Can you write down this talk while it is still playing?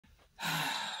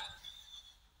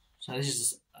So this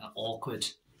is an awkward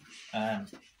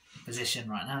position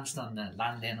right now. I'm just on the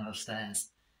landing of the stairs.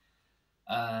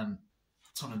 I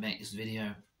just want to make this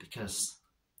video because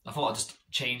I thought I'd just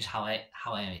change how it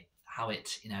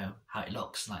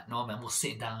looks. Like normally I'm all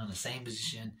sitting down in the same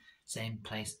position, same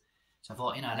place. So I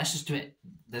thought, let's just do it.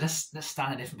 Let's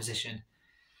stand in a different position.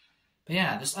 But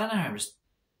yeah, I don't know. Just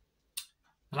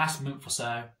the last month or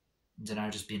so,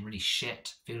 just being really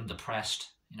shit, feeling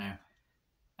depressed,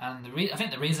 And I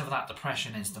think the reason for that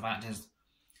depression is the fact is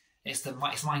it's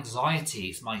my anxiety.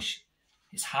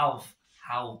 It's how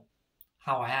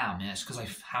I am. It's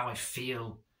because how I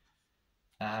feel,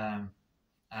 and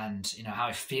how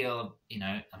I feel.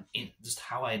 Just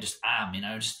how I just am.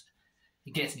 Just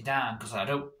it gets me down because I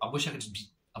wish I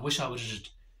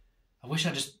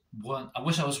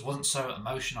wasn't so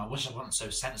emotional. I wish I wasn't so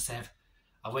sensitive.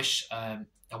 I wish I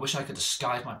could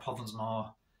disguise my problems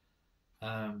more.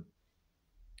 I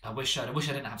wish I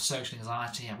didn't have social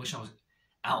anxiety. I wish I was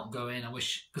outgoing.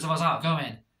 Because if I was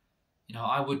outgoing,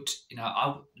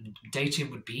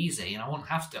 dating would be easy, and I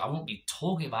wouldn't be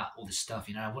talking about all this stuff.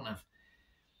 I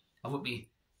wouldn't be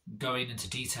going into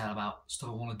detail about stuff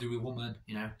I want to do with a woman,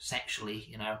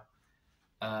 sexually,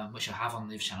 which I have on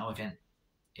this channel.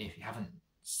 If you haven't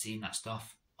seen that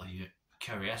stuff or you're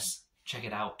curious, check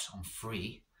it out on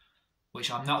free, which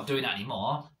I'm not doing that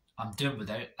anymore. I'm done with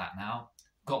that now.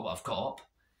 Got what I've got up.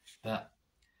 But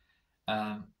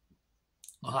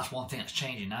that's one thing that's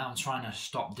changing now. I'm trying to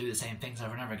stop doing the same things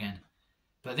over and over again.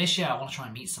 But this year I want to try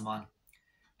and meet someone.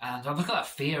 And I've got that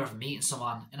fear of meeting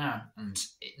someone, and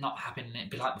it not happening, it'd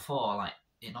be like before, like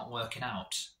it not working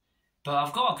out. But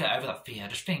I've got to get over that fear. I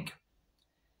just think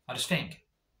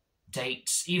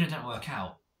dates, even if it don't work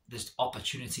out, there's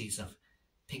opportunities of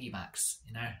piggybacks,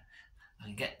 I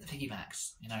can get the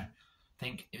piggybacks,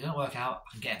 think if it don't work out,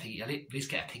 I can get at least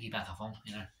get a piggyback off them,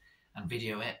 and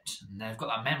video it, and they've got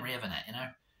that memory, haven't it,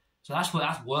 So that's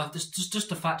worth. Just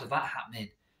the fact of that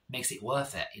happening makes it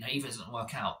worth it, even if it doesn't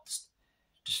work out.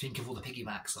 Just think of all the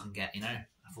piggybacks I can get,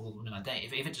 of all the women I date.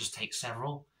 If it just takes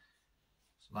several,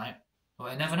 well,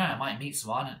 I never know. I might meet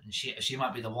someone, and she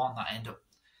might be the one that I end up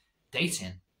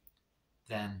dating.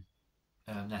 Then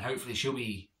hopefully she'll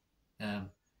be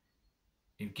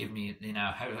give me,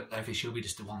 hopefully she'll be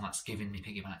just the one that's giving me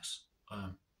piggybacks.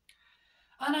 I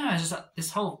don't know. It's just like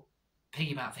this whole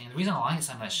piggyback thing. The reason I like it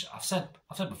so much, I've said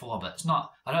before, but it's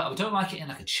not. I don't like it in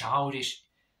like a childish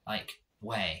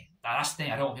way. That's the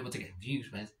thing I don't want people to get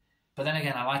confused with. But then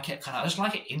again, I like it I just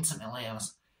like it intimately. I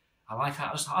like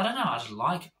how I don't know. I just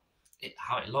like it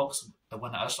how it looks. But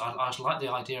when I just like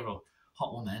the idea of a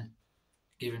hot woman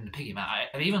giving the piggyback.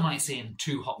 I even like seeing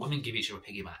two hot women give each other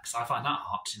piggybacks. I find that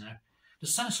hot.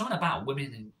 There's something about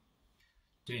women and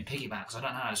doing piggybacks. I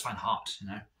don't know. I just find hot. And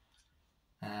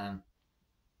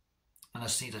I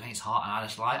think it's hot, and I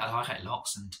like how it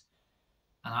looks, and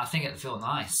I think it'd feel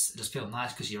nice. It just feels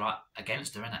nice because you're right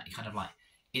against her, innit? You're kind of like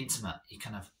intimate.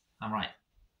 I'm right.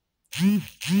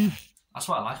 Yeah. That's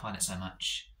what I like about it so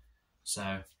much.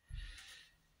 So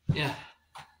yeah.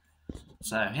 It's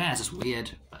just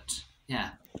weird, but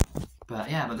yeah. But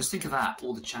just think of that.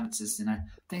 All the chances,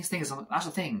 That's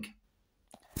the thing.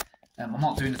 I'm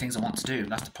not doing the things I want to do.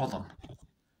 That's the problem.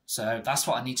 So that's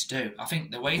what I need to do. I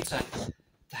think the way the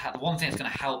one thing that's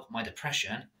going to help my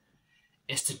depression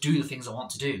is to do the things I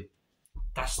want to do.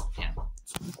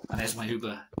 And there's my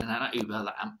Uber. And that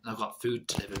Uber, I've got food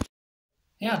delivered.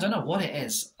 Yeah, I don't know what it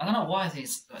is. I don't know why I think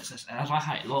I like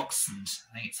how it looks, and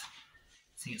I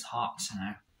think it's hot,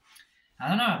 I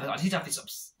don't know, but I seem to have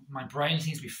this. My brain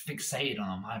seems to be fixated on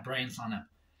them. My brain's trying to.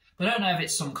 But I don't know if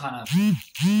it's some kind of.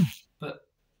 But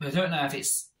I don't know if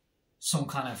it's some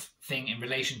kind of thing in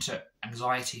relation to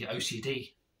anxiety,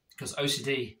 OCD, because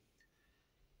OCD,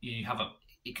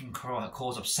 it can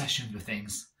cause obsession with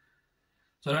things.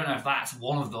 So I don't know if that's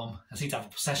one of them. I seem to have a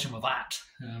obsession with that.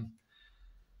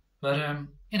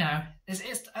 It's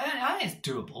I think it's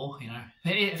doable.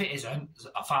 If it isn't,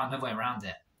 I found another way around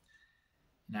it.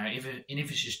 If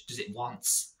it's just does it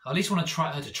once, I at least want to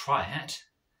try her to try it.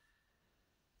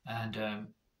 And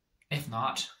if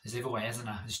not, there's the other way, isn't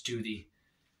there?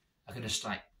 I can just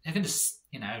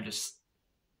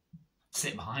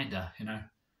sit behind her,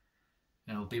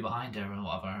 be behind her and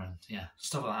whatever, and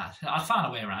stuff like that. I found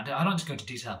a way around it. I don't just go into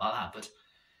detail about that, but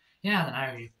I don't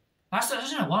know.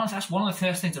 That's one of the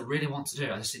first things I really want to do.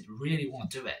 I just really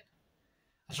want to do it.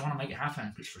 I just want to make it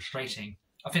happen. It's frustrating.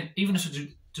 I think even just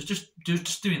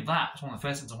doing that is one of the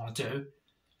first things I want to do.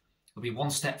 It'll be one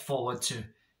step forward to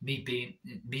me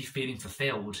feeling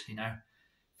fulfilled.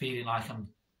 Feeling like I'm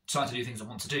starting to do things I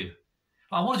want to do.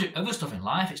 But I want to do other stuff in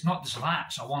life. It's not just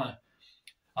that. So I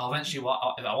I'll eventually,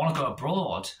 if I want to go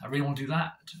abroad, I really want to do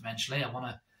that eventually. I want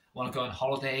to go on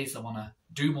holidays. I want to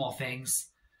do more things.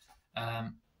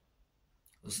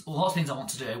 There's a lot of things I want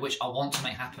to do, which I want to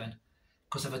make happen.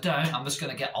 Because if I don't, I'm just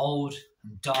going to get old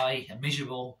and die a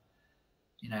miserable,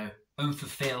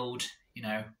 unfulfilled,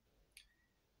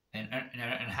 and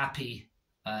unhappy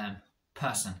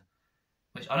person.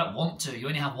 Which I don't want to. You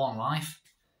only have one life.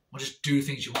 Well, just do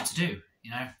things you want to do,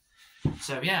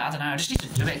 So yeah, I don't know. I just need to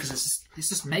do it because it's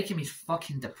just making me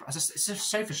fucking depressed. It's just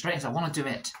so frustrating. I want to do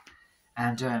it,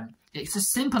 and it's as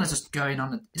simple as just going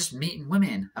on, just meeting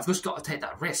women. I've just got to take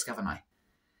that risk, haven't I?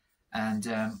 And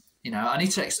I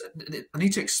need to.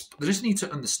 I just need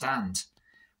to understand,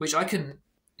 which I can.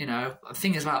 The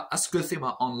thing is that's a good thing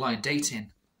about online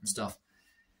dating and stuff.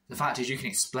 The fact is, you can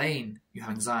explain you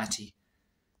have anxiety.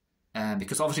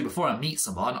 Because obviously before I meet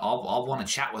someone, I'll want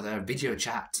to chat with her, video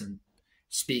chat, and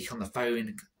speak on the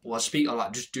phone, or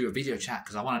just do a video chat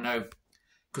because I want to know,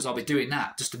 because I'll be doing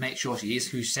that just to make sure she is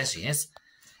who she says she is,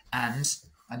 and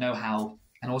I know how,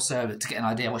 and also to get an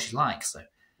idea of what she likes, so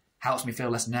helps me feel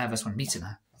less nervous when meeting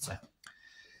her. So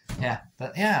yeah,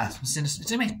 but yeah,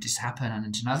 it's may just happen,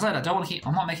 and as I said, I don't want to keep.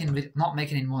 I'm not making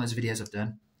any more of those videos I've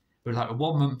done. We're like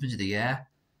 1 month into the year.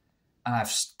 And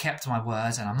I've kept to my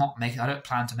words, and I don't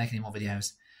plan to make any more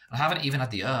videos. I haven't even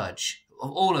had the urge.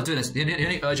 All I'm doing is the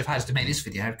only urge I've had is to make this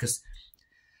video because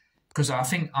I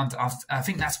think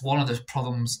that's one of the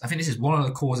problems. I think this is one of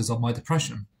the causes of my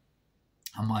depression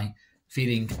and my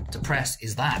feeling depressed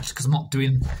is that because I'm not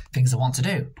doing things I want to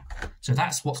do. So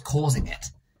that's what's causing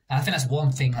it, and I think that's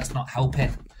one thing that's not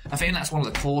helping. I think that's one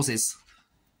of the causes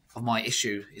of my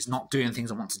issue is not doing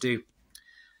things I want to do.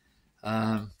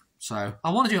 So I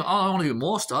want to do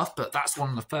more stuff, but that's one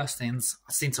of the first things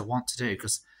I seem to want to do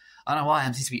because I don't know why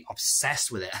I seem to be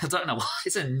obsessed with it. I don't know why.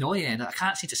 It's annoying. I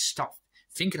can't seem to stop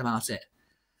thinking about it.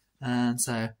 And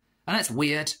it's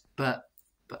weird, but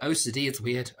OCD is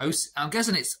weird. I'm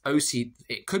guessing it's OCD.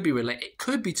 It could be related. It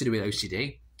could be to do with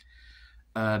OCD,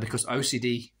 because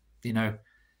OCD,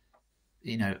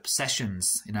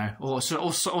 obsessions, or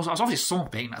obviously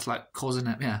something that's like causing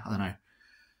it. Yeah, I don't know.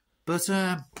 But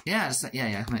yeah,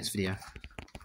 next video.